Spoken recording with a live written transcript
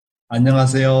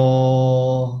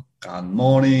안녕하세요. Good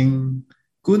morning.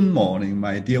 Good morning,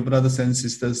 my dear brothers and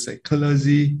sisters,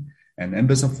 psychology and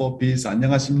ambassador for peace.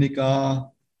 안녕하십니까?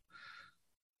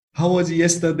 How was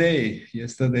yesterday?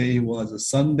 Yesterday was a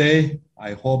Sunday.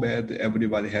 I hope that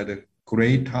everybody had a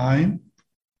great time.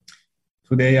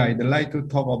 Today, I'd like to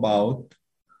talk about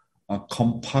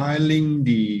compiling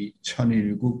the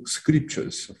천일국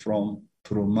scriptures from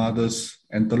True Mother's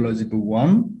Anthology Book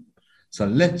 1. So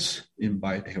let's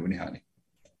invite Heavenly Honey.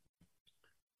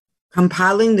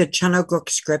 Compiling the Chanukuk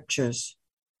scriptures.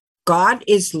 God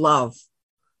is love.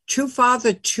 True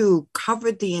Father, too,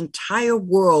 covered the entire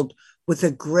world with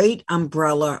a great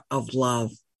umbrella of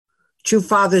love. True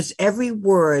Father's every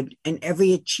word and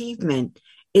every achievement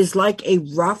is like a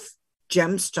rough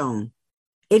gemstone.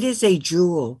 It is a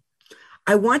jewel.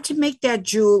 I want to make that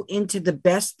jewel into the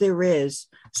best there is,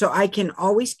 so I can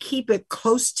always keep it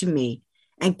close to me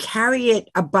and carry it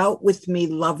about with me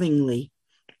lovingly.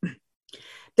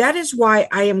 That is why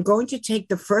I am going to take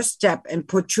the first step and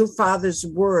put True Father's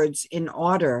words in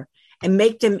order and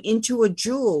make them into a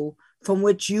jewel from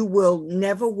which you will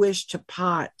never wish to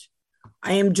part.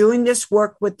 I am doing this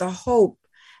work with the hope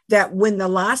that when the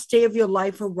last day of your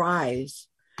life arrives,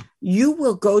 you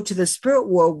will go to the spirit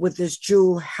world with this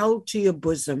jewel held to your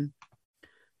bosom.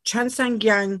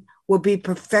 Chansangyang will be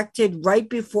perfected right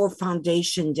before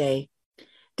Foundation Day.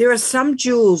 There are some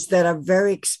jewels that are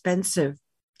very expensive.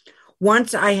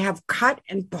 Once I have cut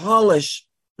and polished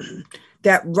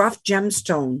that rough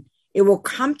gemstone, it will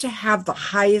come to have the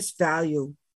highest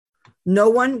value. No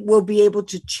one will be able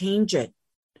to change it.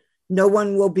 No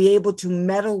one will be able to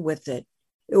meddle with it.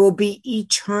 It will be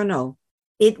eternal.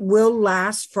 It will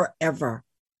last forever.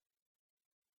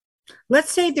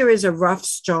 Let's say there is a rough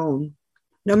stone.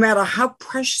 No matter how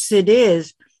precious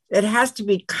it has to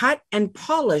be cut and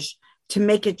polished to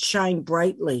make it shine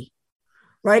brightly.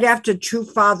 Right after True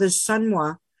Father's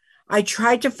Sanwa, I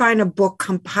tried to find a book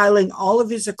compiling all of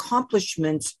his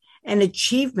accomplishments and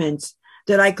achievements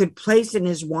that I could place in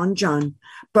his Wanjan,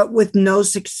 but with no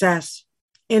success.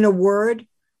 In a word,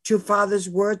 True Father's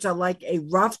words are like a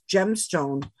rough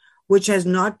gemstone, which has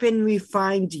not been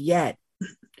refined yet.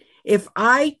 If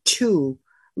I, too,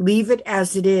 leave it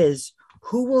as it is,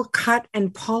 who will cut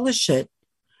and polish it?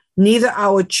 Neither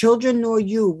our children nor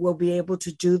you will be able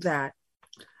to do that.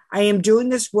 I am doing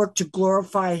this work to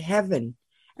glorify heaven,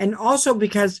 and also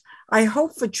because I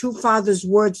hope for True Father's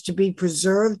words to be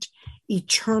preserved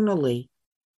eternally.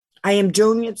 I am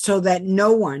doing it so that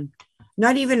no one,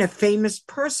 not even a famous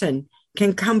person,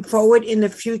 can come forward in the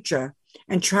future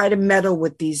and try to meddle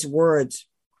with these words.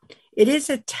 It is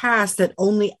a task that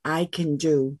only I can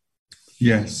do.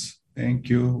 Yes, thank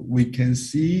you. We can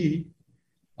see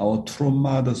our True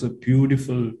Mother's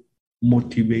beautiful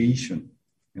motivation,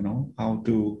 how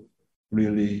to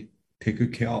really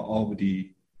take care of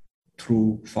the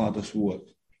True Father's word.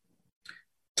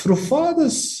 True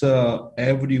Father's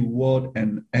every word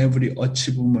and every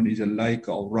achievement is like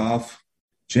a rough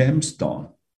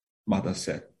gemstone, Mother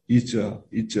said. It's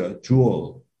a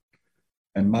jewel.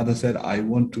 And Mother said, I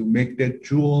want to make that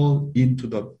jewel into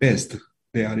the best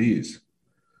there is.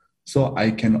 So I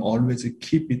can always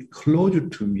keep it closer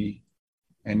to me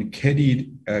and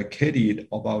carry it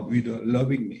about with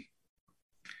lovingly.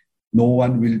 No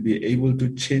one will be able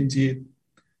to change it.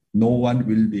 No one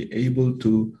will be able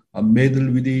to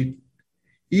meddle with it.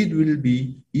 It will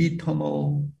be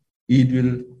eternal. It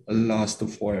will last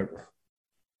forever.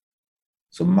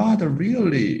 So Mother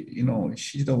really,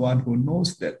 she's the one who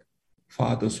knows that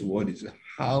Father's word is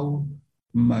how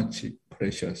much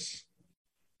precious.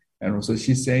 And also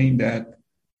she's saying that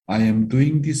I am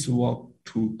doing this work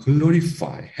to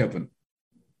glorify heaven.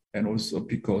 And also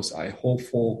because I hope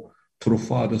for True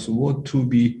Father's word to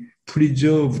be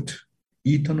preserved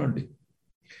eternally.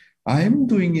 I am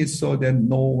doing it so that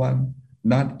no one,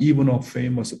 not even a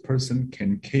famous person,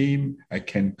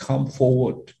 can come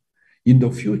forward in the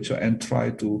future and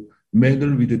try to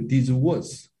meddle with these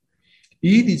words.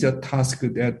 It is a task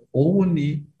that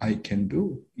only I can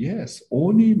do. Yes,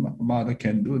 only Mother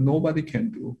can do. Nobody can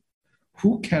do.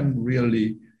 Who can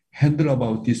really handle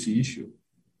about this issue?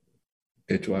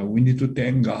 That's why we need to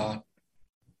thank God.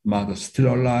 Mother's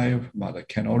still alive. Mother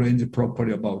can arrange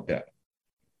properly about that.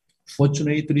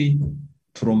 Fortunately,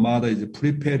 True Mother is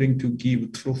preparing to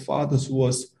give True Father's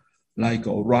words like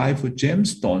a ripe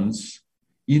gemstones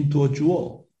into a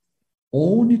jewel.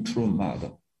 Only True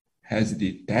Mother has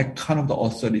that kind of the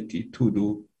authority to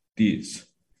do this.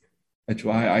 That's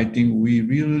why I think we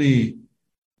really,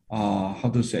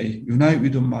 unite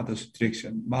with the Mother's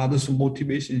direction. Mother's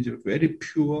motivation is very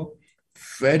pure,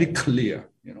 very clear,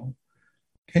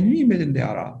 Can you imagine there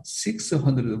are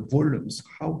 600 volumes?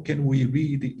 How can we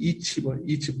read each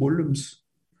volumes?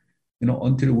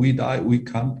 Until we die, we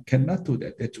cannot do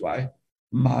that. That's why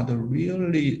mother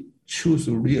really choose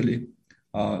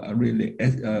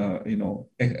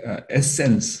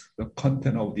essence, the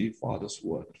content of the Father's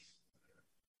word.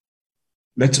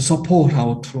 Let's support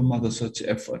our true mother such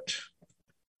effort,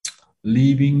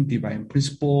 living divine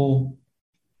principle.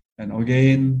 And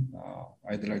again,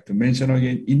 I'd like to mention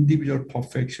again, individual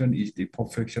perfection is the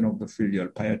perfection of the filial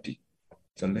piety.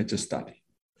 So let's study.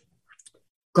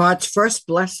 God's first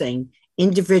blessing,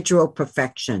 individual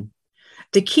perfection.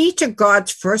 The key to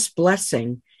God's first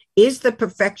blessing is the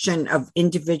perfection of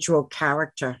individual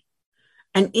character.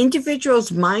 An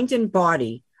individual's mind and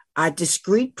body are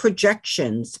discrete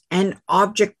projections and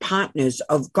object partners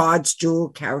of God's dual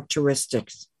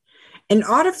characteristics. In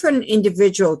order for an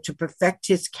individual to perfect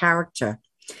his character,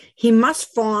 he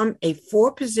must form a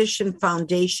four-position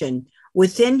foundation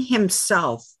within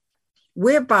himself,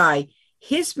 whereby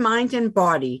his mind and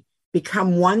body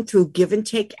become one through give and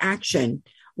take action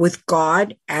with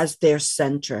God as their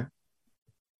center.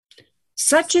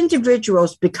 Such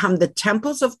individuals become the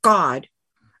temples of God,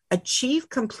 achieve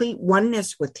complete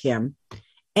oneness with him,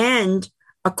 and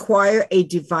acquire a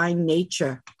divine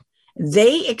nature.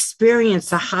 They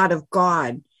experience the heart of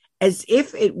God as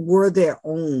if it were their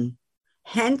own.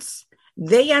 Hence,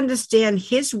 they understand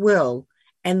his will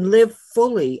and live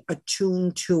fully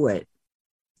attuned to it.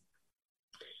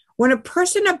 When a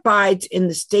person abides in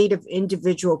the state of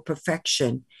individual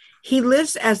perfection, he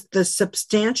lives as the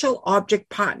substantial object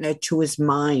partner to his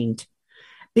mind.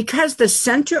 Because the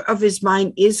center of his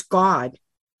mind is God,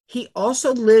 he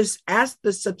also lives as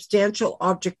the substantial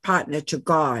object partner to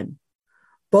God.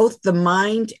 Both the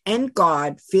mind and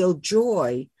God feel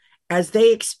joy as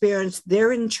they experience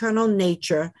their internal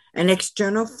nature and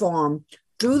external form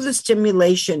through the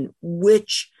stimulation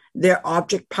which their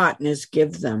object partners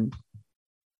give them.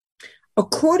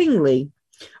 Accordingly,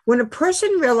 when a person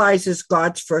realizes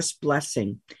God's first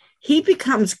blessing, he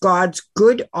becomes God's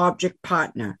good object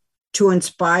partner to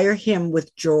inspire him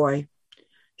with joy.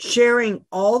 Sharing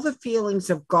all the feelings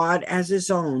of God as his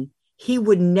own, he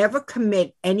would never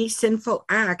commit any sinful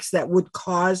acts that would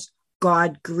cause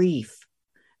God grief.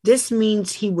 This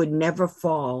means he would never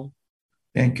fall.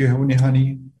 Thank you, Heavenly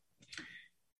Honey.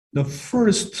 The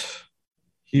first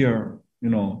here,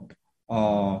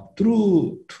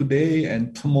 through today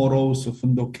and tomorrow's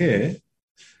Fundoke,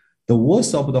 the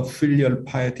words of the filial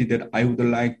piety that I would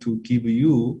like to give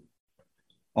you,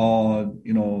 that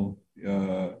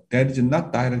is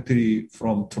not directly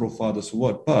from True Father's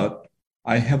word, but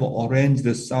I have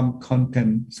arranged some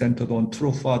content centered on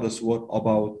True Father's word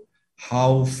about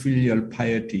how filial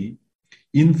piety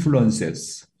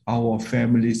influences our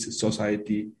families,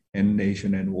 society, and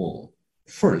nation and world.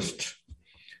 First,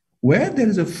 where there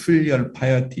is a filial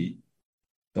piety,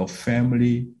 the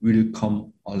family will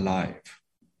come alive.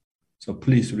 So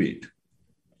please read.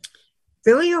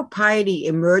 Filial piety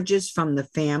emerges from the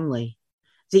family.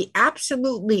 The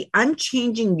absolutely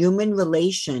unchanging human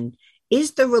relation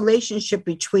is the relationship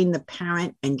between the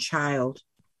parent and child.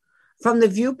 From the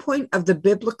viewpoint of the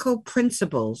biblical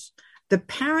principles, the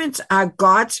parents are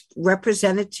God's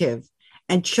representative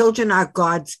and children are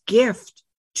God's gift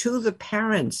to the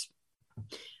parents.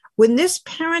 When this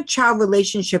parent-child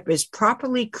relationship is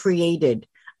properly created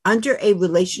under a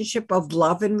relationship of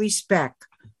love and respect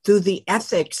through the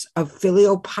ethics of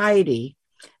filial piety,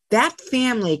 that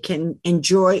family can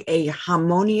enjoy a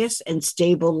harmonious and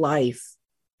stable life.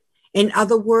 In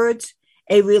other words,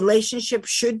 a relationship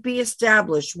should be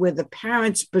established where the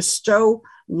parents bestow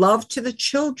love to the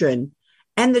children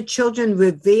and the children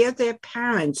revere their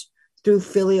parents through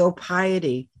filial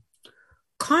piety.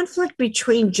 Conflict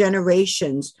between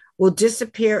generations will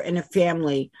disappear in a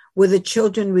family where the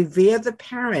children revere the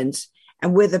parents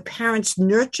and where the parents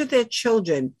nurture their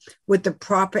children with the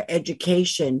proper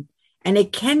education, and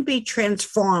it can be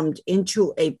transformed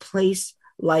into a place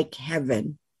like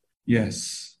heaven.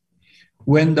 Yes.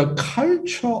 When the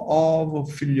culture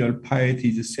of filial piety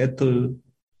is settled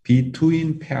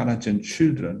between parents and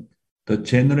children, the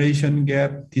generation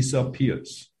gap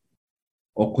disappears.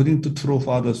 According to True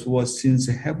Father's word, since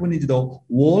heaven is the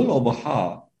wall of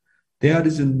heart, there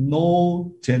is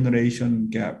no generational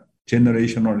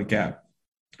gap.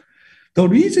 The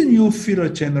reason you feel a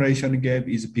generation gap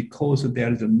is because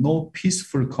there is no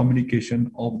peaceful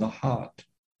communication of the heart.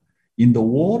 In the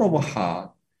war of heart,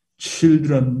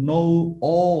 children know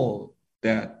all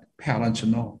that parents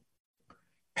know.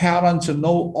 Parents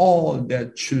know all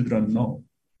that children know.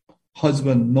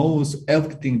 Husband knows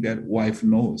everything that wife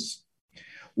knows.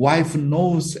 wife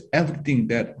knows everything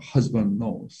that husband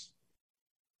knows.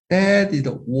 That is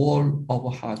the wall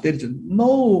of heart. There is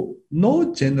no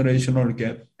generational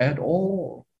gap at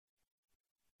all.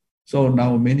 So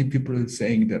now many people are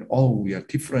saying that, oh, we are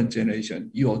different generation.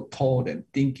 Your thought and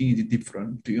thinking is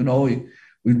different. Do you know,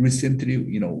 we recently,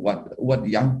 what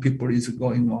young people is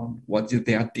going on, what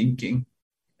they are thinking.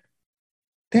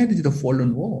 That is the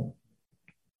fallen wall.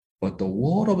 But the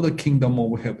wall of the kingdom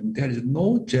of heaven, there is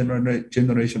no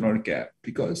generational gap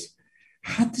because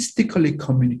artistically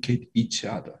communicate each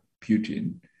other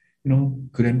between,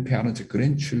 grandparents,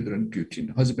 grandchildren, between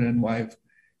husband and wife,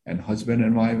 and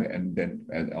then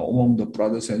among the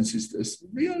brothers and sisters,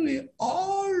 really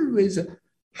always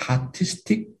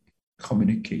artistic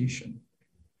communication.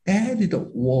 That is the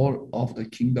wall of the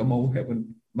kingdom of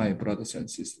heaven, my brothers and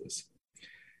sisters.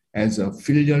 As a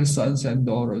filial sons and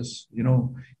daughters,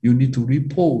 you need to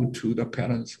report to the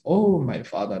parents, oh, my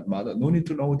father and mother, no need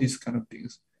to know these kind of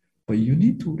things. But you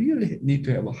really need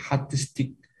to have a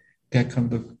artistic, that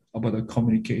kind of about the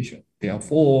communication.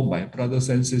 Therefore, my brothers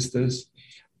and sisters,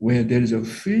 where there is a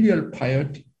filial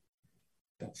piety,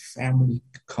 the family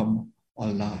come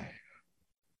alive.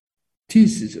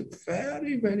 This is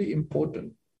very, very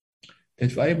important.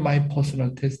 That's why my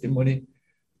personal testimony,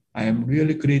 I am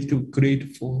really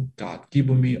grateful God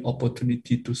given me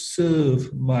opportunity to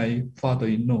serve my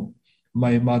father-in-law.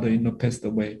 My mother-in-law passed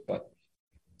away, but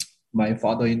my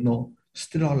father-in-law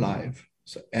still alive.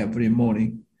 So every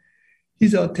morning,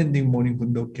 he's attending morning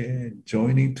bundoke,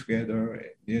 joining together,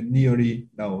 nearly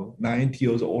now 90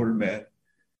 years old man,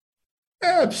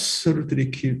 absolutely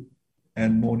cute,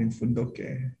 and morning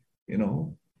bundoke,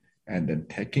 and then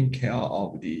taking care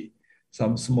of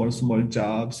some small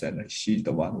jobs, and she's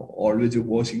the one always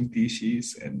washing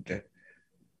dishes, and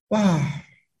wow,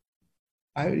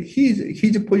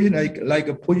 he's a position like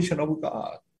a position of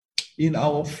God in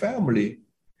our family.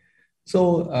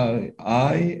 So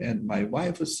I and my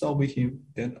wife serve him.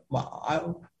 Then my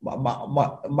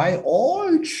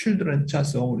all children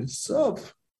just only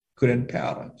serve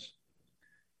grandparents.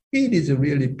 It is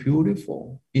really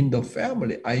beautiful in the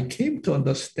family. I came to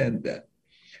understand that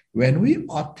when we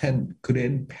attend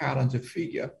grandparents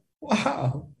figure,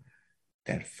 wow,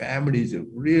 that families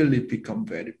really become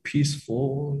very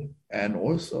peaceful and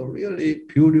also really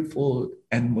beautiful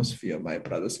atmosphere, my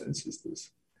brothers and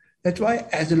sisters. That's why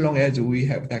as long as we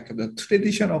have the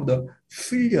tradition of the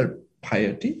filial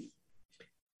piety,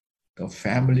 the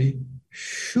family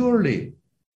surely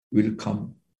will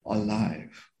come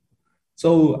alive.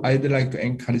 So I'd like to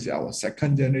encourage our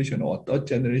second generation or third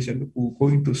generation who are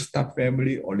going to start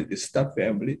family, already start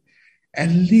family. At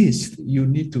least you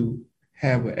need to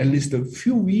have at least a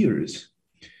few years.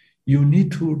 You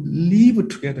need to live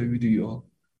together with your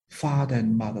father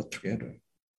and mother together.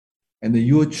 And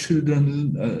your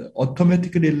children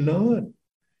automatically learn,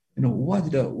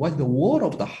 what the word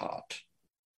of the heart.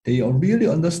 They really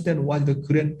understand what the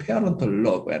grandparental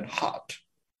love and heart.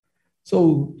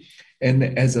 So, and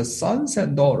as a sons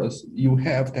and daughters, you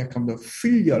have that kind of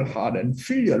filial heart and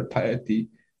filial piety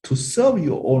to serve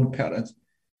your own parents.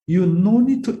 You no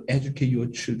need to educate your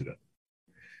children.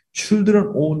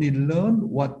 Children only learn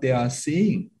what they are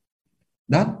saying,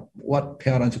 not what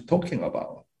parents are talking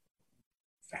about.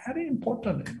 Very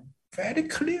important, very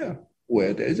clear.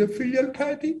 Where there is a filial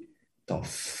piety, the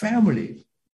family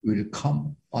will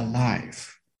come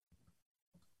alive.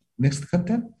 Next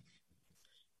content.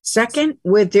 Second,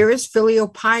 where there is filial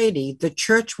piety, the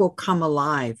church will come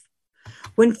alive.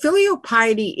 When filial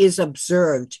piety is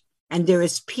observed and there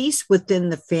is peace within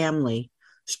the family,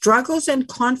 struggles and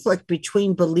conflict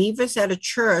between believers at a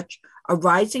church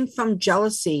arising from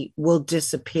jealousy will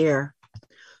disappear.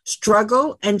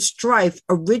 Struggle and strife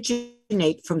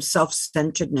originate from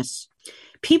self-centeredness.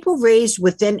 People raised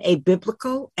within a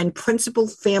biblical and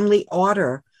principled family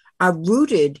order are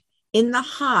rooted in the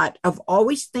heart of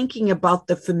always thinking about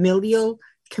the familial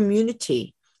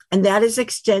community, and that is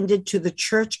extended to the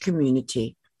church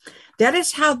community. That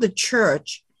is how the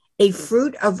church, a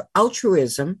fruit of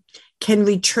altruism, can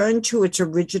return to its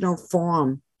original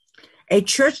form. A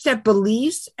church that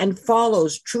believes and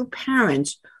follows true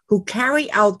parents who carry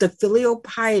out the filial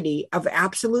piety of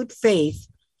absolute faith,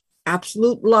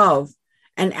 absolute love,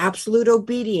 and absolute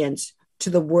obedience to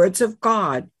the words of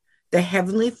God, the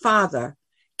Heavenly Father,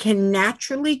 can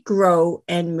naturally grow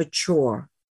and mature.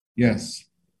 Yes.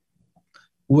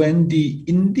 When the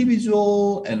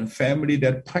individual and family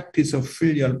that practice of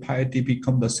filial piety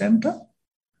become the center,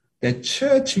 the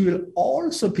church will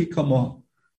also become a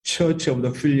church of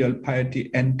the filial piety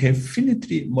and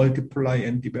definitely multiply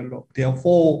and develop.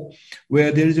 Therefore,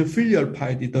 where there is a filial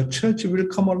piety, the church will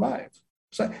come alive.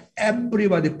 So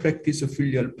everybody practice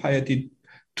filial piety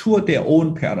toward their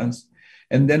own parents.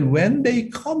 And then when they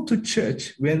come to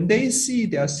church, when they see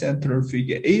their central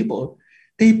figure Abel,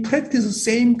 they practice the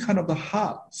same kind of the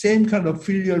heart, same kind of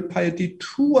filial piety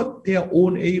toward their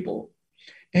own Abel.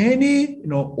 Any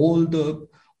older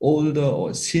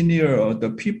or senior or the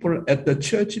people at the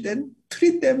church, then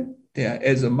treat them there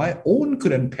as my own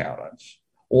grandparents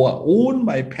or own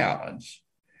my parents.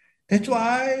 That's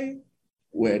why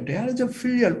where there is a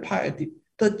filial piety,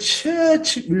 the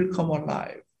church will come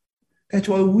alive. That's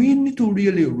why we need to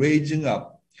really raising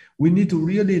up. We need to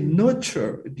really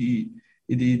nurture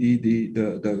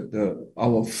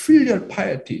our filial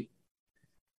piety.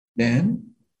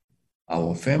 Then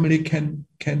our family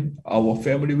our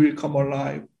family will come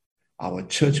alive. Our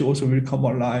church also will come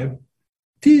alive.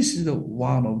 This is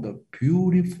one of the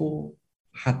beautiful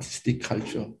artistic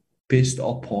culture based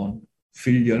upon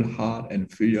filial heart and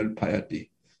filial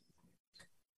piety.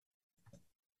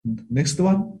 Next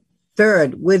one.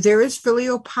 Third, where there is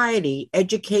filial piety,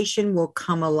 education will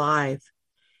come alive.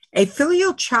 A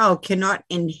filial child cannot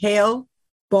inhale,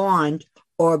 bond,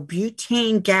 or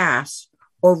butane gas,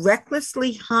 or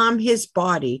recklessly harm his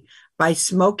body by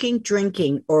smoking,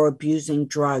 drinking, or abusing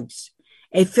drugs.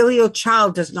 A filial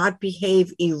child does not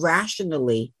behave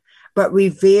irrationally, but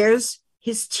reveres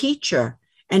his teacher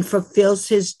and fulfills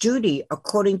his duty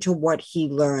according to what he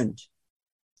learned.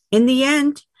 In the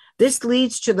end, this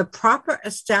leads to the proper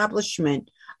establishment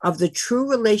of the true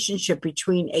relationship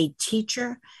between a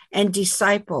teacher and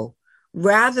disciple,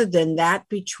 rather than that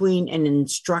between an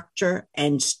instructor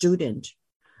and student,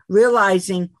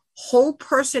 realizing whole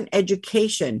person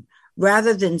education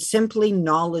rather than simply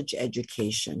knowledge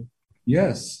education.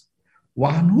 Yes,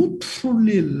 one who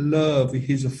truly loves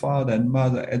his father and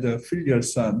mother as a filial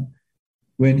son,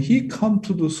 when he come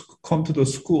to the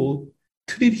school,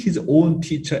 treat his own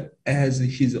teacher as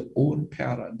his own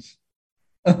parents.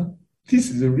 This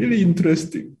is really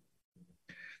interesting.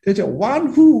 There's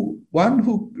one who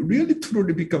really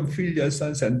truly become filial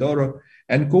sons and daughter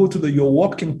and go to your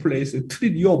working place and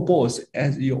treat your boss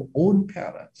as your own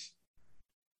parents.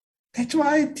 That's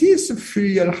why this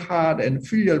filial heart and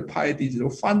filial piety is the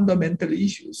fundamental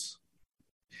issues.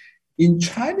 In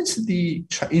Chinese,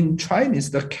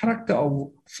 the character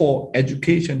for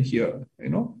education here,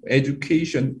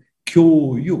 education,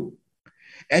 教育.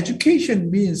 Education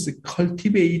means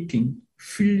cultivating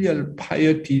filial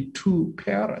piety to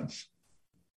parents.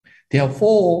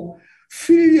 Therefore,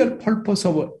 filial purpose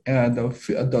of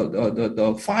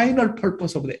the final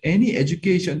purpose of any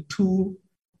education to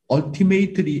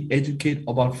ultimately educate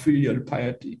about filial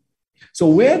piety. So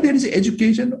where there is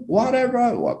education,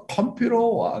 whatever, or computer,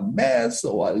 or math,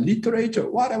 or literature,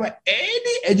 whatever,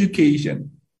 any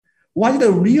education, what is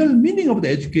the real meaning of the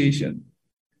education?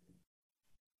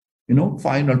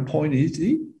 Final point is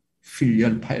the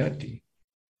filial piety.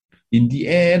 In the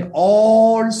end,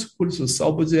 all schools,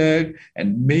 subjects,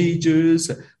 and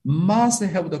majors must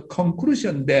have the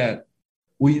conclusion that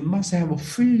we must have a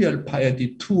filial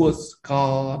piety towards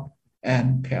God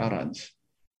and parents.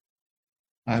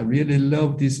 I really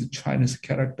love this Chinese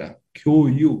character, 教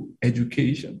育,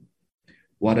 education.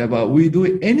 Whatever we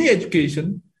do, any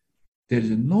education, there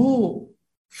is no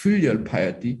filial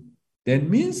piety, that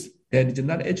means that is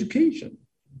not education.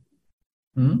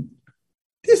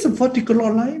 This is a vertical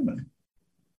alignment.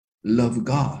 Love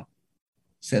God,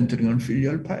 centering on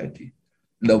filial piety.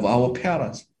 Love our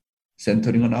parents,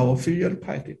 centering on our filial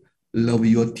piety. Love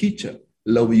your teacher,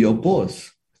 love your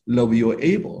boss, love your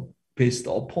able, based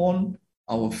upon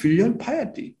our filial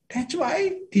piety. That's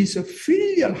why this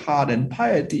filial heart and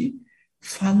piety,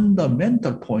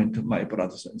 fundamental point, my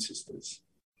brothers and sisters.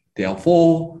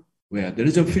 Therefore, where there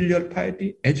is a filial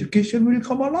piety, education will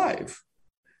come alive.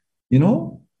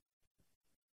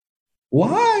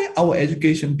 Why our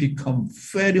education become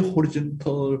very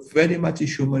horizontal, very much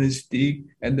humanistic,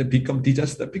 and then become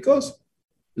disaster? Because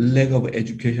lack of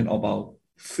education about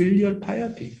filial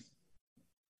piety.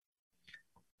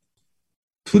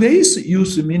 Today's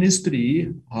youth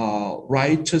ministry,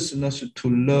 righteousness to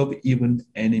love even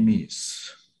enemies.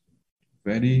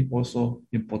 Very also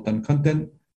important content.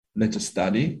 Let's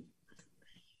study.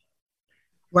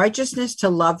 Righteousness to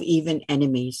love even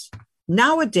enemies.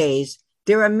 Nowadays,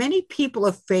 there are many people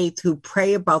of faith who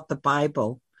pray about the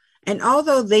Bible, and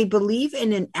although they believe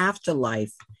in an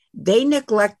afterlife, they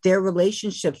neglect their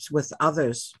relationships with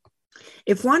others.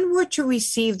 If one were to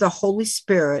receive the Holy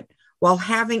Spirit while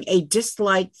having a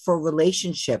dislike for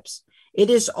relationships, it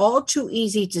is all too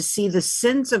easy to see the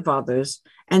sins of others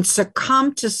and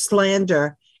succumb to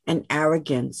slander and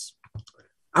arrogance.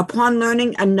 Upon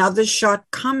learning another's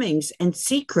shortcomings and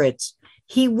secrets,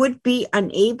 he would be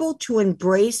unable to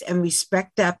embrace and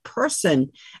respect that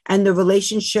person, and the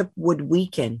relationship would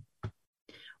weaken.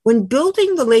 When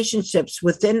building relationships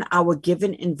within our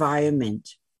given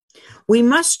environment, we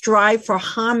must strive for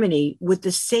harmony with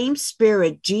the same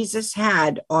spirit Jesus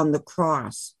had on the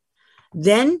cross.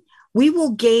 Then we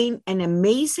will gain an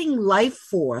amazing life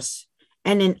force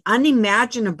and an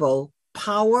unimaginable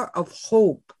power of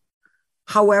hope.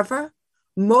 However,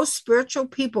 most spiritual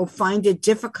people find it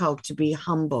difficult to be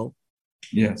humble.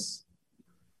 Yes.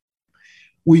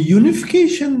 We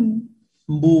unification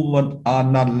movement are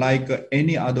not like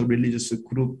any other religious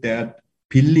group that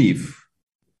believe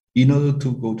in order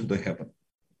to go to the heaven.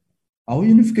 Our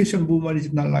unification movement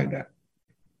is not like that.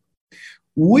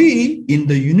 We in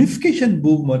the unification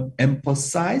movement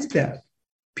emphasize that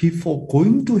before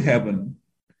going to heaven,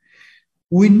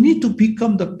 we need to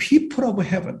become the people of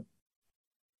heaven,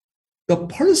 the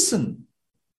person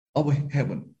of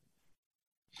heaven.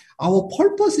 Our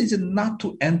purpose is not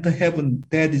to enter heaven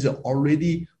that is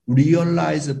already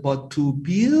realized, but to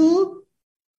build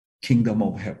kingdom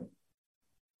of heaven.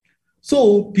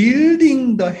 So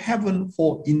building the heaven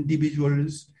for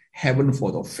individuals, heaven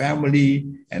for the family,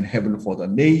 and heaven for the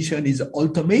nation is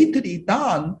ultimately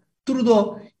done through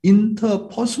the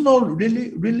interpersonal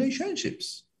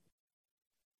relationships.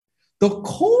 The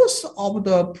cause of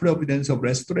the providence of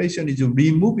restoration is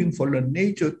removing fallen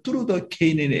nature through the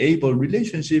Cain and Abel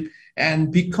relationship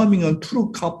and becoming a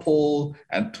true couple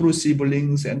and true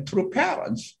siblings and true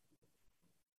parents.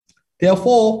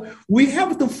 Therefore, we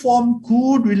have to form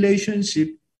good relationship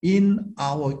in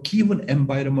our given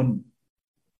environment.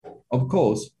 Of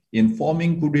course, in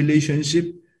forming good relationship,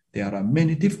 there are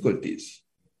many difficulties.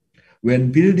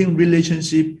 When building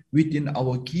relationship within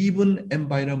our given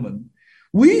environment,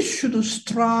 we should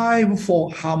strive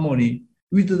for harmony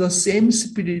with the same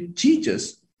spirit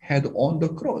Jesus had on the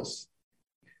cross.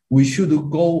 We should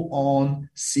go on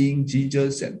seeing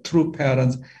Jesus and true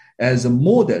parents as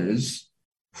models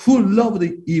who loved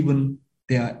even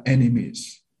their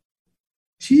enemies.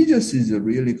 Jesus is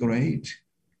really great,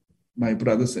 my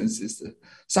brothers and sisters.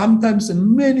 Sometimes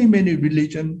many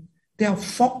religions, they are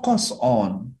focused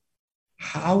on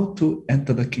how to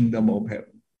enter the kingdom of heaven.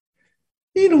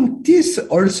 This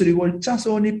earthly world just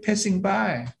only passing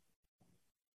by.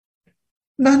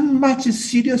 Not much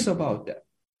is serious about that.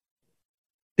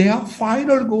 Their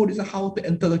final goal is how to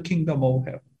enter the kingdom of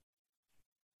heaven.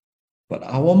 But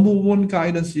our movement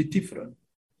guidance is different.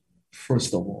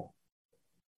 First of all,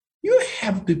 you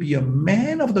have to be a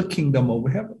man of the kingdom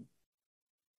of heaven.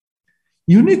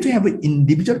 You need to have an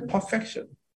individual perfection.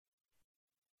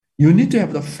 You need to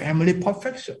have the family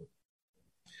perfection.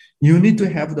 You need to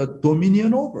have the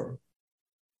dominion over.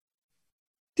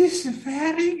 This is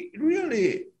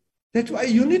that's why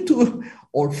you need to,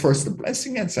 or first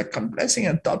blessing and second blessing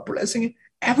and third blessing,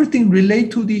 everything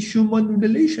relate to the human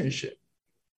relationship.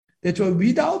 That's why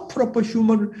without proper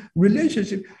human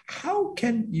relationship, how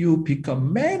can you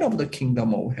become man of the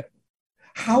kingdom of heaven?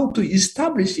 How to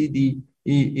establish the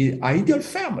ideal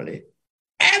family?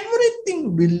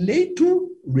 Everything relate to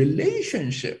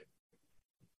relationship.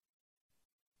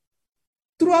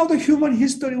 Throughout the human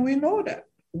history, we know that.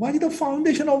 What is the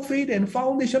foundation of faith and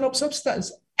foundation of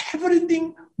substance?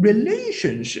 Everything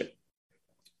relationship.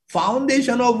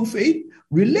 Foundation of faith,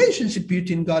 relationship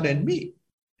between God and me.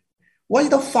 What is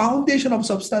the foundation of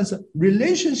substance?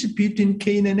 Relationship between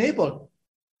Cain and Abel,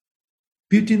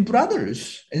 between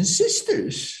brothers and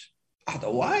sisters.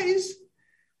 Otherwise,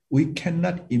 we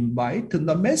cannot invite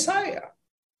the Messiah.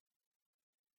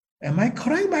 Am I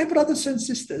correct, my brothers and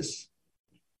sisters?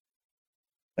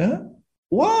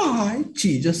 Why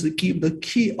Jesus gave the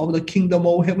key of the kingdom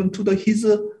of heaven to his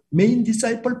main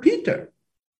disciple Peter?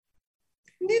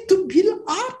 Need to build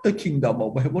up the kingdom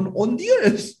of heaven on the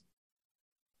earth.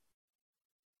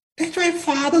 That's why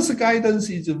Father's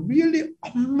guidance is really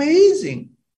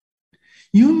amazing.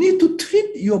 You need to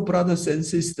treat your brothers and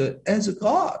sisters as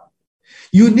God.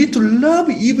 You need to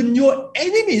love even your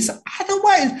enemies.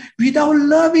 Otherwise, without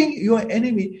loving your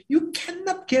enemy, you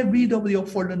cannot get rid of your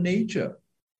fallen nature.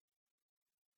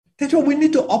 That's why we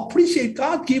need to appreciate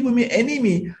God giving me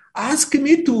enemy. Ask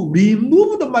me to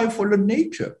remove my fallen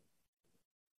nature.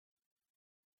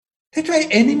 That's why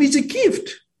enemy is a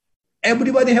gift.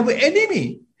 Everybody have an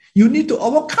enemy. You need to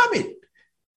overcome it.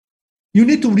 You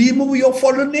need to remove your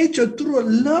fallen nature through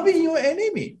loving your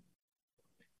enemy.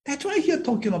 That's why here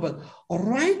talking about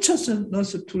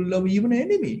righteousness to love even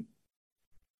enemy.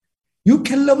 You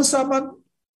can love someone,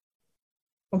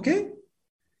 okay?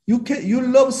 You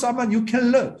love someone you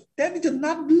can love. That is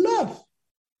not love.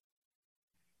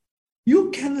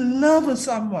 You can love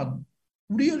someone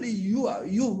really you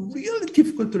really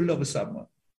difficult to love someone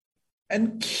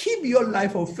and keep your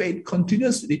life of faith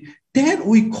continuously, that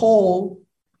we call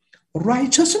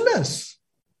righteousness.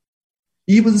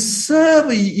 Even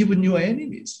serve even your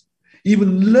enemies,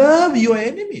 even love your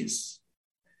enemies.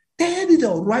 That is a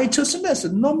righteousness,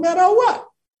 no matter what.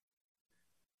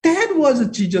 That was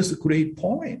Jesus' great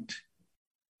point.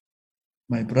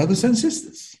 My brothers and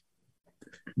sisters.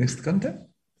 Next content.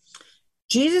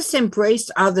 Jesus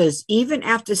embraced others even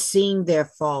after seeing their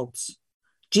faults.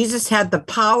 Jesus had the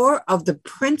power of the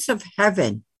Prince of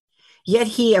Heaven, yet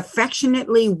he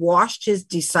affectionately washed his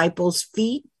disciples'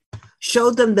 feet,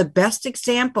 showed them the best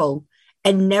example,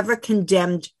 and never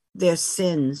condemned their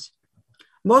sins.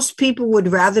 Most people would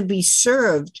rather be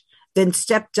served than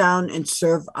step down and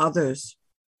serve others.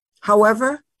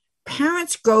 However,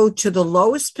 parents go to the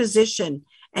lowest position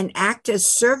and act as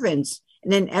servants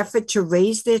in an effort to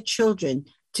raise their children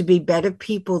to be better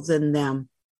people than them.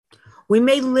 We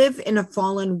may live in a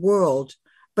fallen world,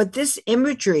 but this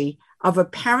imagery of a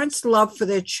parent's love for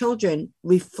their children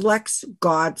reflects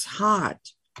God's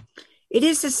heart. It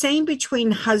is the same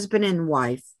between husband and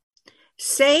wife.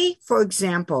 Say, for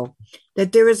example,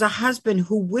 that there is a husband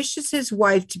who wishes his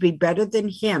wife to be better than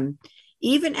him,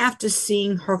 even after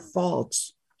seeing her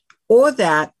faults, or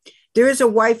that there is a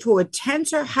wife who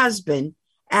attends her husband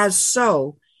as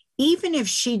so, even if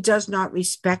she does not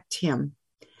respect him.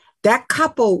 That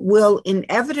couple will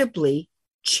inevitably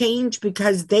change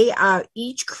because they are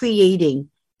each creating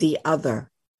the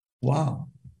other. Wow.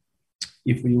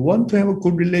 If you want to have a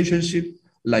good relationship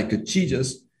like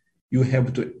Jesus, you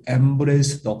have to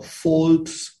embrace the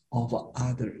faults of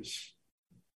others.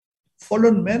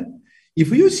 Fallen man, if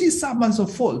you see someone's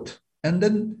fault and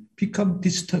then become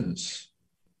distant,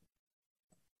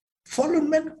 fallen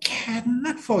man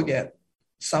cannot forget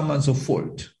someone's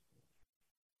fault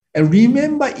and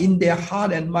remember in their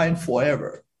heart and mind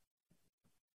forever.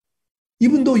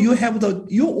 Even though you have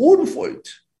your own fault,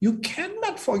 you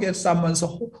cannot forget someone's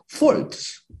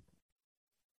faults.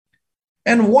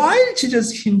 And while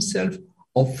Jesus himself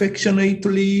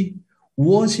affectionately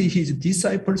washed his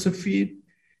disciples' feet,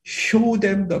 showed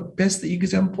them the best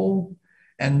example,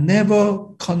 and never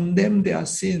condemned their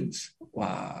sins.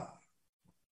 Wow.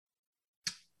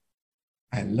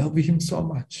 I love him so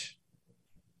much.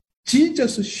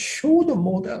 Jesus showed the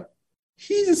model.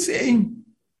 He's saying,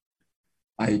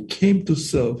 I came to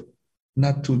serve,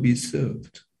 not to be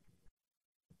served.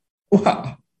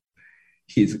 Wow.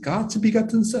 He's God's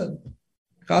begotten son,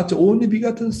 God's only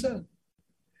begotten son.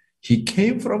 He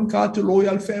came from God's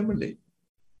royal family,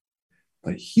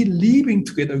 but he living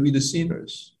together with the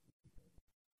sinners.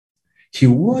 He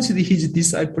washed his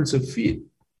disciples' feet,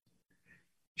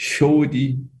 showed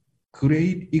the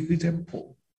great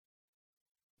example.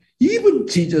 Even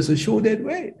Jesus showed that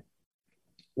way.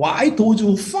 Why those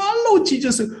who follow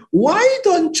Jesus, why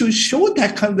don't you show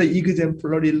that kind of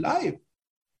exemplary life?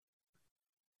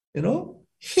 You know,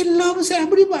 he loves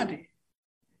everybody.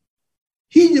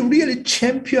 He's really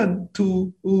champion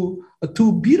to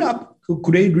build up a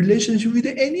great relationship with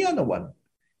any other one.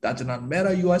 Does not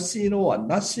matter you are sinner or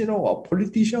not sinner or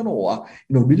politician or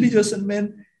religious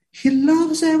man. He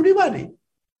loves everybody.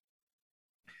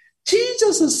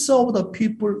 Jesus served the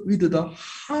people with the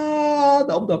heart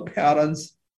of the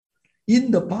parents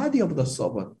in the body of the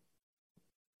servant.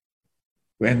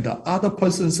 When the other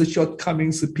person's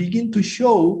shortcomings begin to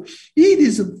show, it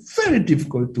is very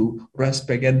difficult to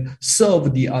respect and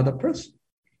serve the other person.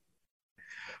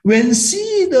 When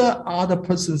see the other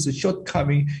person's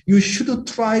shortcoming, you should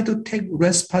try to take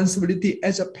responsibility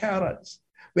as a parent.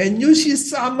 When you see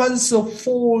someone's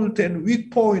fault and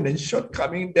weak point and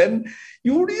shortcoming, then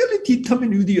you really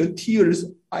determine with your tears,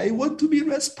 I want to be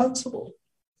responsible.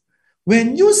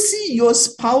 When you see your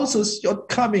spouse's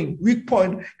shortcoming, weak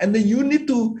point, and then you need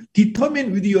to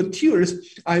determine with your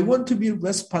tears, I want to be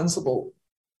responsible.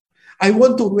 I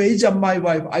want to raise up my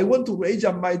wife. I want to raise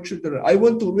up my children. I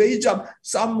want to raise up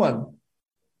someone.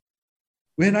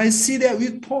 When I see that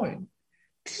weak point,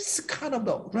 this kind of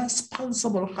the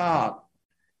responsible heart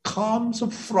comes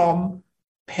from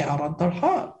parental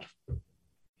heart.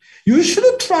 You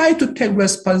should try to take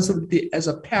responsibility as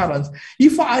a parent.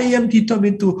 If I am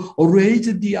determined to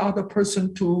raise the other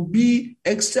person to be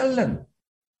excellent,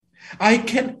 I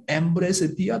can embrace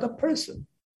the other person.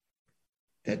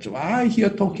 That's why here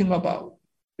talking about,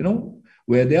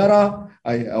 where there are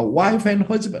a wife and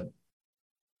husband,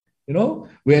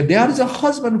 where there is a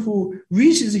husband who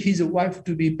wishes his wife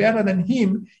to be better than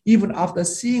him, even after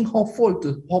seeing her fault,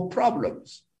 her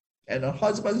problems. And a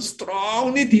husband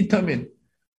strongly determined,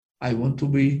 I want to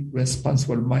be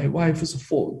responsible for my wife's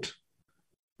fault.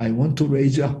 I want to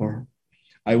raise her.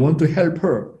 I want to help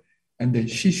her. And then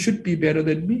she should be better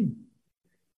than me.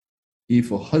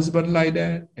 If a husband like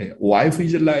that, a wife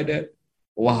is like that,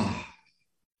 wow,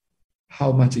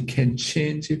 how much it can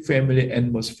change a family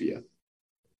atmosphere.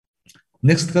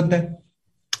 Next content.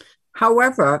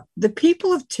 However, the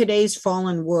people of today's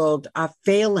fallen world are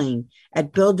failing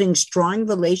at building strong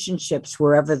relationships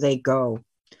wherever they go.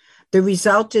 The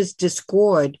result is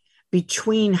discord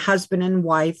between husband and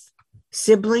wife,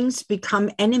 siblings become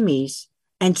enemies,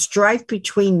 and strife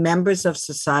between members of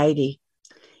society.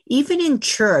 Even in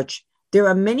church, there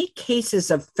are many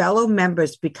cases of fellow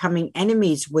members becoming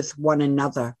enemies with one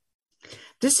another.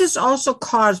 This is also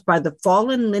caused by the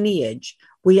fallen lineage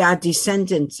we are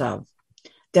descendants of.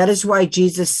 That is why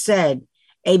Jesus said,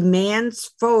 a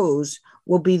man's foes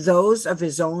will be those of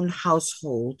his own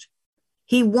household.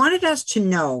 He wanted us to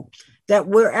know that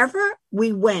wherever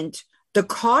we went, the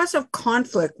cause of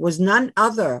conflict was none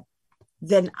other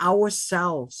than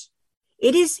ourselves.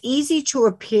 It is easy to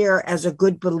appear as a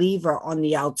good believer on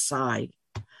the outside,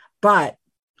 but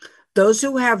those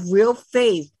who have real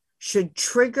faith should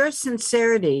trigger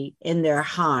sincerity in their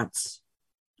hearts.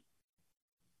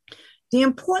 The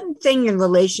important thing in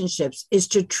relationships is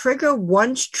to trigger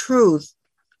one's truth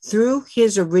through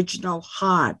his original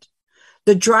heart.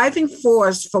 The driving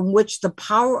force from which the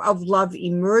power of love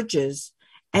emerges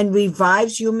and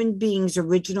revives human beings'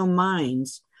 original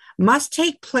minds must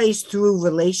take place through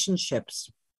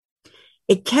relationships.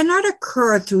 It cannot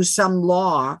occur through some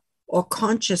law or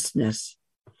consciousness.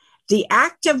 The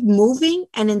act of moving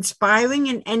and inspiring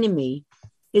an enemy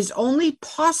is only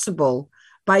possible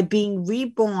by being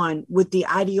reborn with the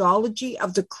ideology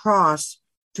of the cross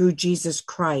through Jesus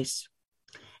Christ.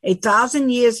 1,000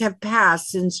 years have passed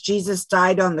since Jesus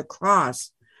died on the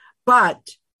cross, but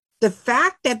the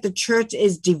fact that the church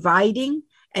is dividing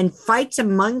and fights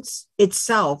amongst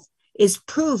itself is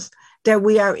proof that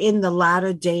we are in the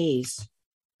latter days.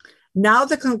 Now,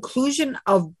 the conclusion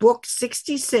of Book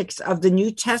 66 of the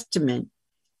New Testament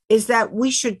is that we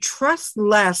should trust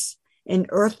less in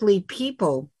earthly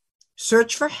people,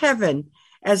 search for heaven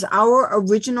as our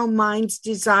original mind's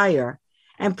desire,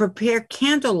 and prepare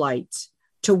candlelights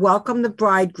to welcome the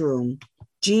bridegroom,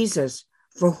 Jesus,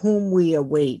 for whom we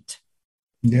await.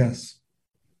 Yes.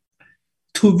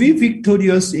 To be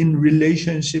victorious in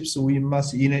relationships, we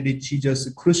must inherit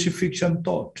Jesus' crucifixion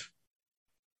thought.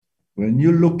 When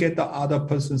you look at the other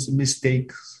person's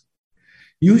mistakes,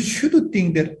 you should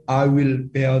think that I will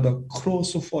bear the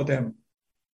cross for them.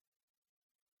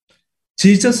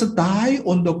 Jesus died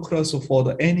on the cross for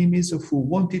the enemies who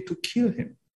wanted to kill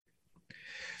him.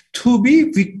 To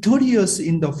be victorious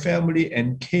in the family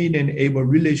and Cain and Abel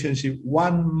relationship,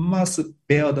 one must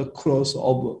bear the cross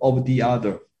of the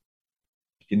other.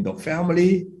 In the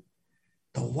family,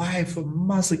 the wife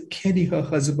must carry her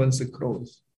husband's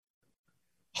cross,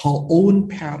 her own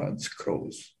parents'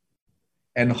 cross,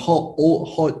 and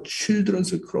her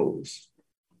children's cross.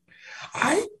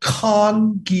 I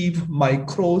can't give my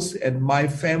cross and my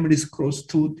family's cross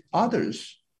to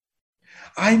others.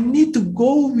 I need to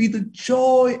go with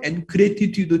joy and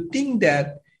gratitude to think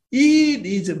that it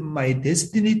is my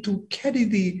destiny to carry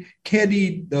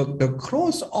the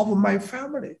cross of my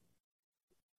family.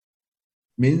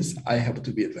 Means I have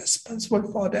to be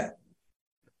responsible for that.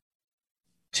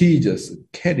 Jesus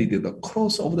carried the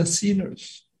cross of the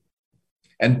sinners.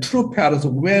 And true parents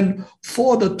went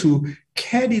further to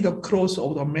carry the cross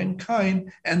of the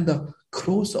mankind and the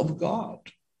cross of God.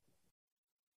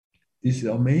 This is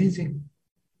amazing.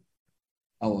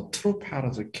 Our true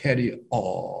parents carry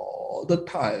all the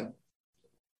time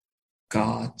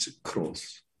God's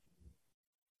cross.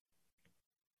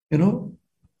 You know,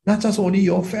 not just only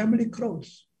your family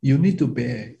cross. You need to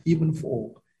bear even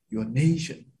for your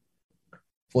nation,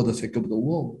 for the sake of the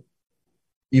world.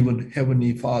 Even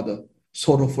Heavenly Father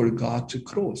sort of for God's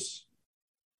cross.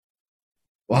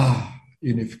 Wow,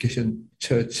 Unification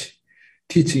Church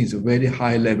teaching is a very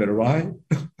high level, right?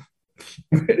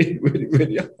 very, very,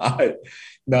 very high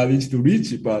knowledge to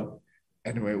reach, but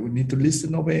anyway, we need to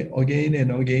listen again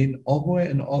and again, over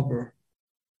and over.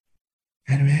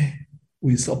 Anyway,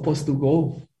 we're supposed to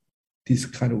go this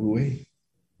kind of way.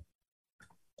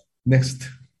 Next.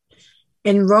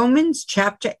 In Romans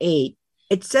chapter 8,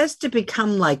 it says to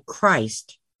become like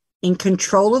Christ, in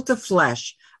control of the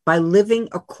flesh by living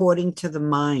according to the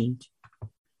mind.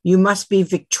 You must be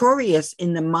victorious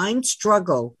in the mind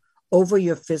struggle over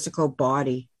your physical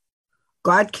body.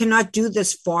 God cannot do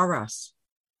this for us.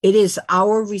 It is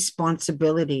our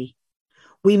responsibility.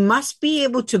 We must be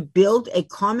able to build a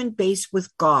common base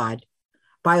with God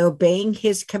by obeying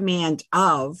his command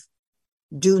of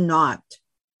do not.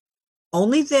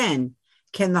 Only then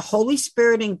can the Holy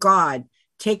Spirit and God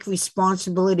take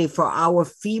responsibility for our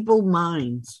feeble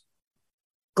minds?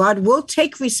 God will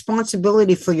take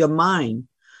responsibility for your mind,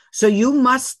 so you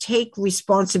must take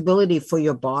responsibility for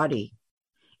your body.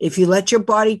 If you let your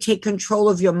body take control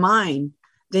of your mind,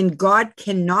 then God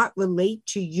cannot relate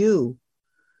to you.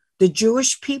 The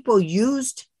Jewish people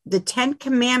used the 10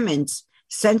 Commandments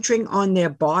centering on their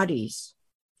bodies.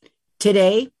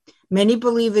 Today, many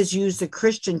believers use the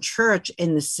Christian church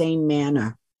in the same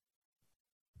manner.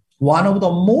 One of the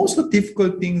most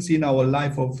difficult things in our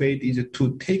life of faith is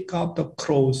to take up the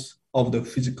cross of the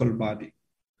physical body.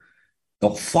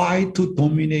 The fight to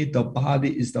dominate the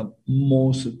body is the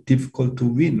most difficult to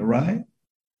win, right?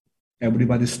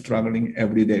 Everybody's struggling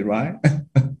every day, right?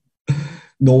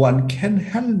 No one can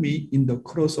help me in the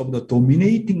cross of the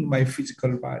dominating my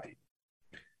physical body.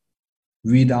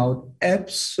 Without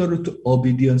absolute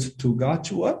obedience to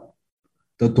God's word,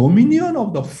 the dominion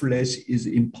of the flesh is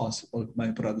impossible, my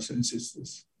brothers and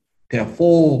sisters.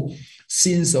 Therefore,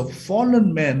 since a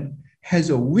fallen man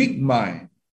has a weak mind,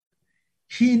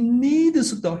 he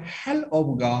needs the help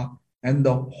of God and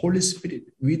the Holy Spirit.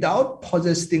 Without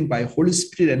possessing by Holy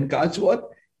Spirit and God's word,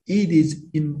 it is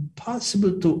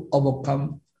impossible to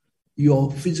overcome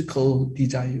your physical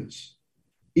desires.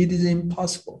 It is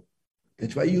impossible.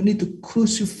 That's why you need to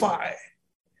crucify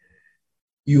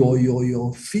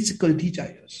your physical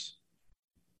desires.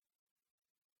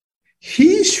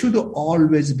 He should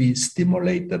always be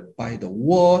stimulated by the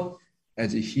word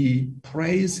as he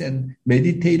prays and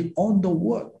meditates on the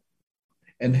word,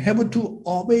 and have to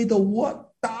obey the word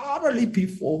thoroughly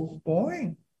before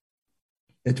going.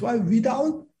 That's why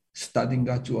without studying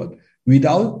God's word,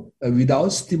 without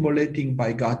stimulating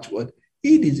by God's word,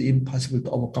 it is impossible to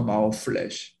overcome our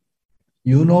flesh.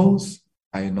 You know,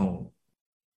 I know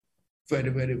very,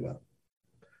 very well.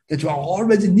 That's why I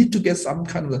always need to get some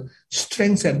kind of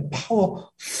strength and power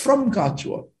from God's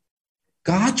word.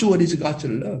 God's word is God's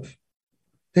love.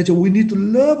 That's why we need to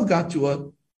love God's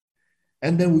word,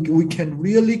 and then we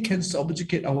can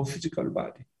subjugate our physical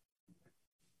body.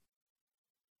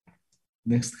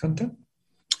 Next content.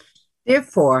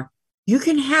 Therefore, you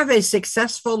can have a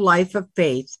successful life of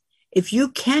faith if you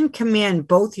can command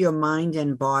both your mind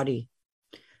and body.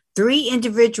 3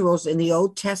 individuals in the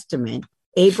Old Testament,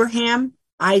 Abraham,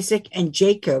 Isaac, and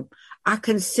Jacob, are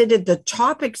considered the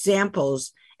top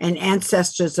examples and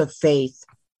ancestors of faith.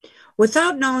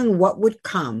 Without knowing what would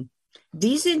come,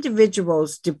 these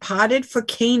individuals departed for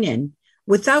Canaan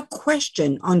without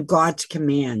question on God's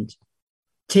command.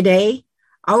 Today,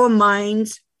 our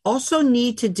minds also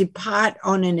need to depart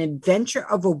on an adventure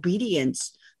of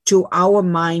obedience to our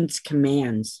mind's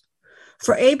commands.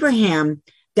 For Abraham,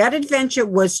 that adventure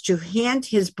was to hand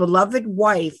his beloved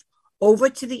wife over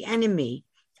to the enemy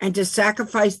and to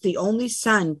sacrifice the only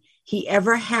son he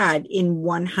ever had in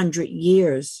 100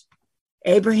 years.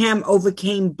 Abraham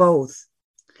overcame both.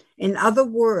 In other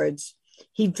words,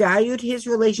 he valued his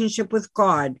relationship with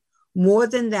God more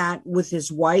than that with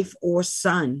his wife or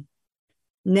son.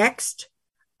 Next,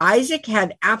 Isaac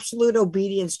had absolute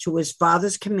obedience to his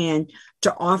father's command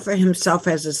to offer himself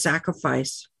as a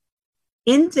sacrifice.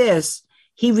 In this,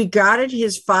 he regarded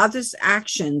his father's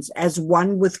actions as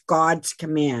one with God's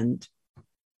command.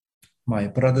 My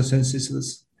brothers and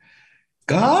sisters,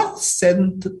 God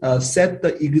set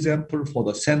the example for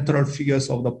the central figures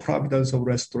of the providence of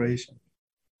restoration.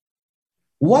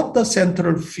 What the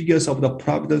central figures of the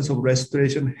providence of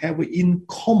restoration have in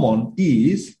common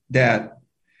is that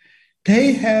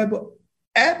they have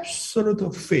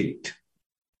absolute faith,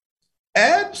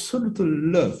 absolute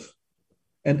love,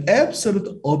 and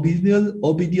absolute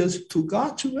obedience to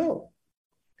God's will.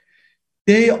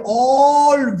 They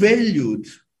all valued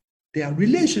their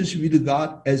relationship with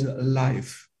God as a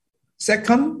life.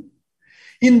 Second,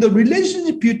 in the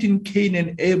relationship between Cain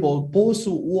and Abel, both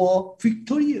were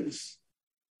victorious,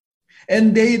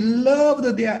 and they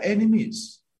loved their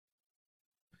enemies.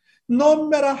 No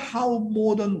matter how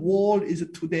modern world is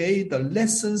today, the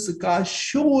lessons God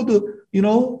showed,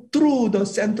 through the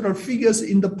central figures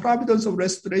in the providence of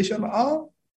restoration are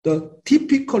the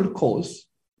typical course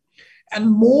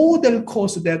and model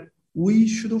course that we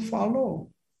should follow.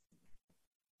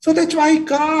 So that's why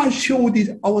God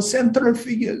showed our central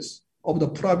figures of the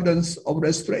providence of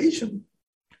restoration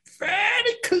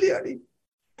very clearly.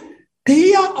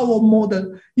 They are our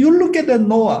model. You look at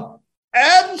Noah,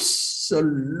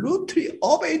 absolutely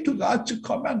obey to God's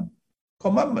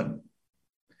commandment.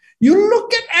 You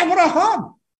look at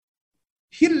Abraham.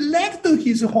 He left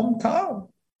his hometown.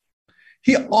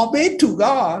 He obeyed to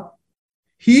God.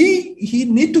 He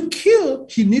need to kill.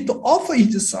 He need to offer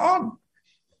his son.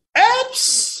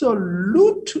 Absolutely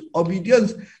absolute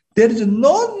obedience. There is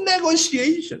no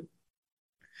negotiation.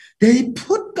 They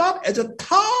put God as a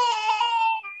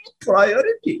top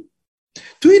priority.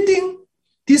 Do you think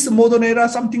this modern era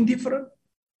is something different?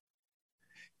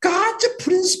 God's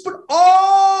principle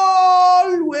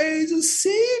always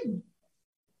same.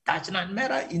 Does not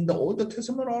matter in the Old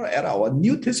Testament era or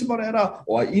New Testament era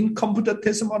or in computer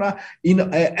testament era, in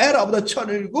an era of the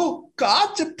church,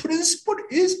 God's principle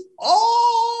is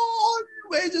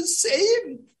always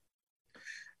same.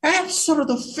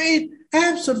 Absolute faith,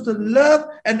 absolute love,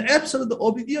 and absolute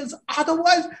obedience.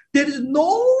 Otherwise, there is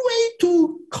no way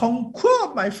to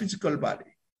conquer my physical body.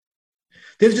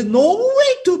 There is no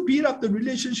way to build up the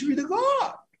relationship with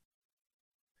God.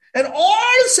 And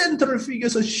all central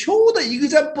figures show the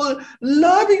example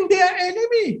loving their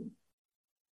enemy.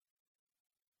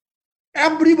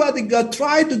 Everybody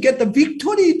tried to get the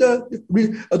victory, the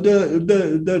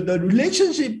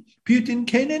relationship between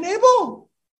Cain and Abel.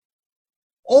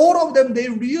 All of them, they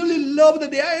really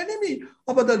loved their enemy.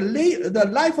 About the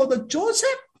life of the Joseph,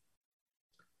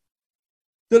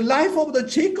 the life of the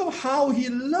Jacob, how he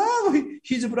loved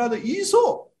his brother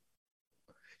Esau.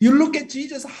 You look at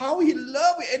Jesus, how he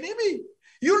loved enemy.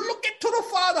 You look at the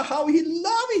Father, how he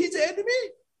loved his enemy.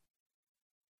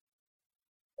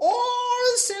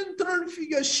 All central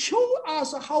figures show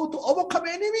us how to overcome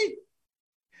enemy,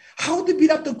 how to build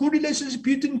up the good relationship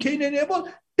between Cain and Abel.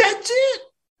 That's it.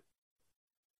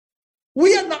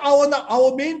 We are not,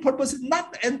 our main purpose is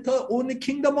not to enter only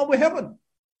kingdom of heaven.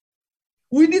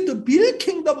 We need to build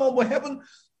kingdom of heaven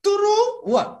through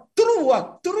what? Through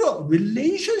what? Through a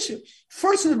relationship.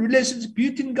 First, the relationship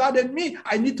between God and me.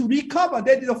 I need to recover.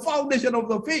 That is the foundation of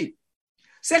the faith.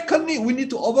 Secondly, we need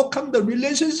to overcome the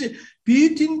relationship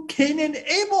between Cain and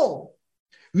Abel.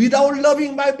 Without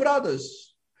loving my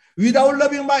brothers, without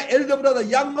loving my elder brother,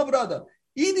 younger brother,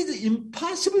 it is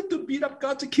impossible to build up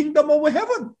God's kingdom of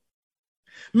heaven.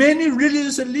 Many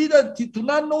religious leaders do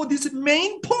not know this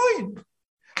main point.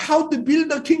 How to build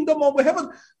the kingdom of heaven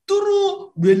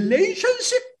through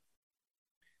relationship.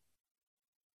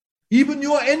 Even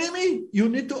your enemy, you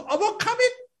need to overcome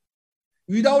it.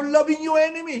 Without loving your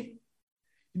enemy,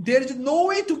 there is no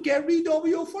way to get rid of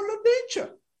your fallen nature.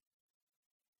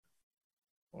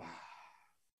 Wow.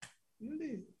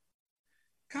 Really?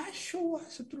 God show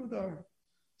us through the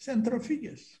central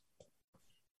figures.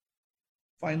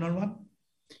 Final one.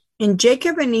 In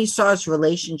Jacob and Esau's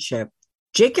relationship,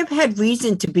 Jacob had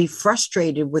reason to be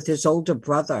frustrated with his older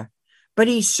brother, but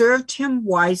he served him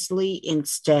wisely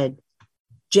instead.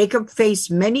 Jacob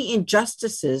faced many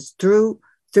injustices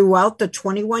throughout the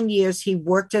 21 years he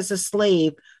worked as a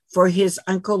slave for his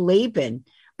uncle Laban,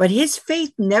 but his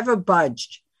faith never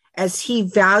budged as he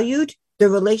valued the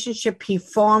relationship he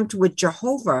formed with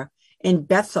Jehovah in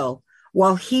Bethel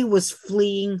while he was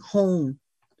fleeing home.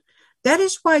 That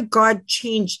is why God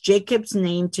changed Jacob's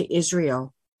name to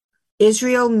Israel.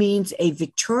 Israel means a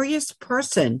victorious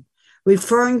person,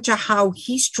 referring to how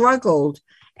he struggled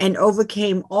and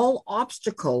overcame all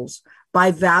obstacles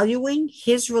by valuing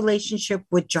his relationship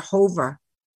with Jehovah.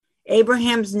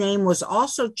 Abraham's name was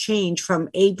also changed from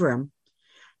Abram.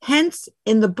 Hence,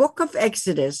 in the book of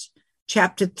Exodus,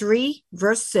 chapter 3,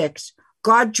 verse 6,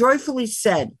 God joyfully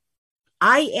said,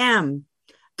 I am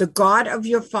the God of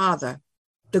your father,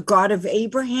 the God of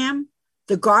Abraham,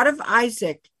 the God of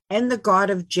Isaac, and the God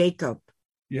of Jacob.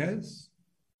 Yes,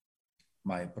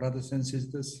 my brothers and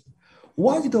sisters,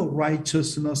 what is the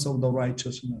righteousness of the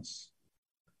righteousness?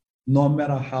 No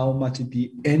matter how much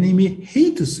the enemy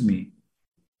hates me,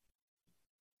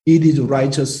 it is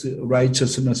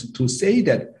righteousness to say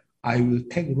that I will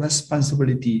take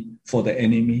responsibility for the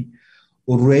enemy,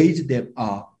 raise them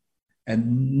up,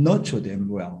 and nurture them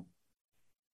well.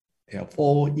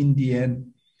 Therefore, in the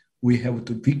end, we have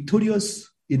to be victorious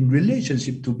in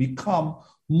relationship to become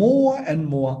more and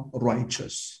more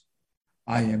righteous.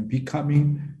 I am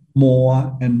becoming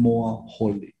more and more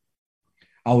holy.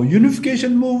 Our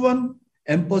unification movement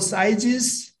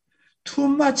emphasizes too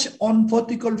much on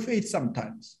vertical faith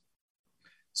sometimes.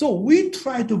 So we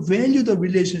try to value the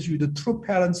relationship with the true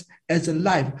parents as a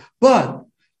life, but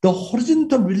the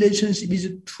horizontal relationship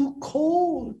is too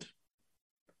cold.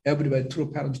 Everybody,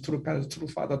 true parents, true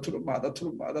father, true mother,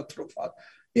 true mother, true father.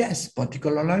 Yes,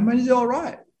 vertical alignment is all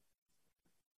right.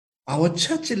 Our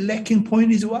church lacking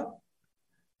point is what?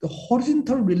 The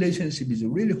horizontal relationship is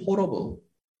really horrible,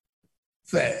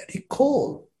 very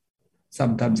cold.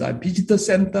 Sometimes I visit the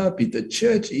center, visit the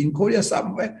church in Korea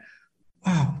somewhere.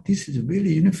 Wow, this is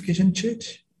really unification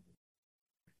church.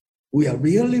 We are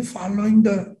really following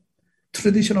the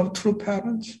tradition of true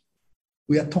parents.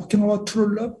 We are talking about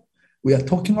true love. We are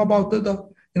talking about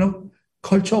the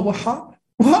culture of heart.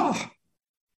 Wow!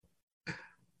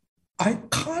 I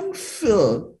can't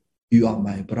feel you are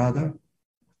my brother.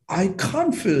 I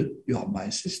can't feel you are my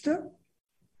sister.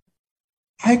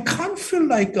 I can't feel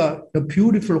like a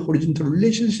beautiful horizontal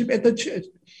relationship at the church.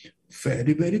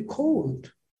 Very, very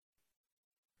cold.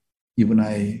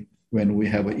 Even when we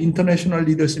have an international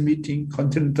leaders meeting,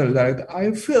 continental director,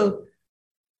 I feel,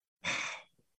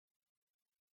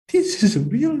 this is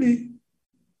really,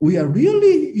 we are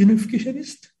really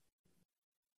unificationist.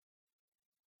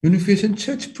 Unification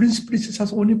church principle is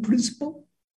just only principle.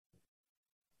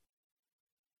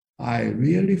 I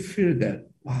really feel that,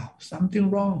 wow, something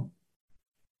wrong.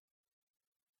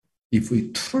 If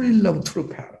we truly love true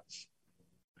parents,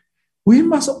 we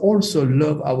must also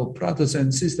love our brothers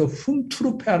and sisters whom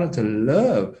true parents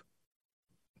love.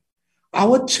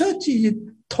 Our church is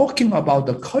talking about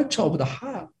the culture of the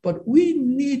heart, but we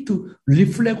need to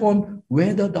reflect on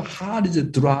whether the heart is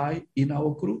dry in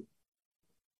our group.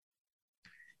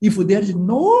 If there is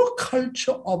no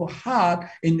culture of heart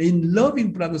in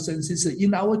loving brothers and sisters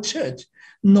in our church,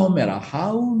 no matter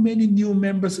how many new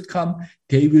members come,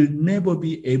 they will never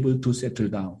be able to settle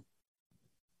down.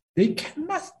 They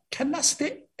cannot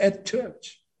stay at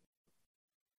church.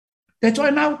 That's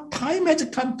why now time has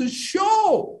come to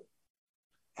show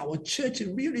our church is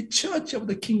really church of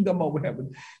the kingdom of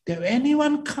heaven. That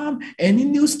anyone come, any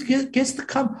new guest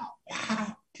come,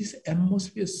 wow, this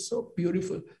atmosphere is so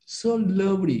beautiful, so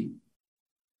lovely.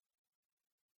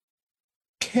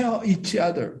 Care each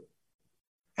other.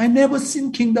 I never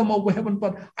seen kingdom of heaven,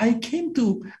 but I came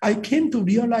to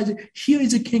realize here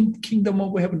is a kingdom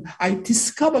of heaven. I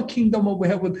discover kingdom of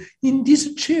heaven in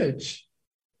this church.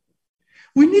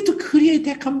 We need to create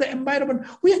that kind of environment.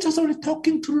 We are just only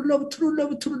talking true love,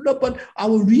 but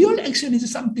our real action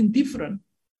is something different.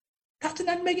 That does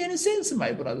not make any sense,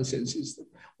 my brothers and sisters.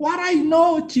 What I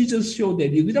know, Jesus showed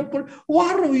that example.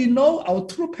 What do we know? Our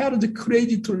true parents are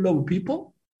crazy to love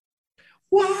people.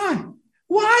 Why?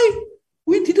 Why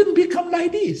we didn't become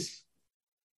like this?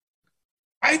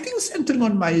 I think centering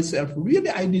on myself, really,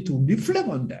 I need to reflect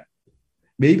on that.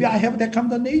 Maybe I have that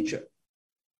kind of nature.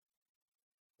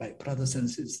 My brothers and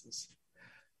sisters,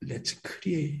 let's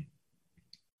create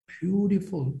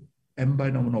beautiful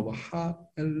environment of heart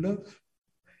and love.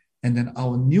 And then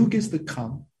our new guests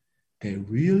come, they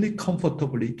really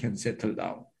comfortably can settle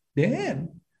down.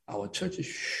 Then our church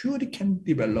surely can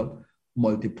develop,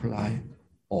 multiply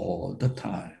all the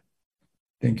time.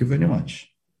 Thank you very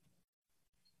much.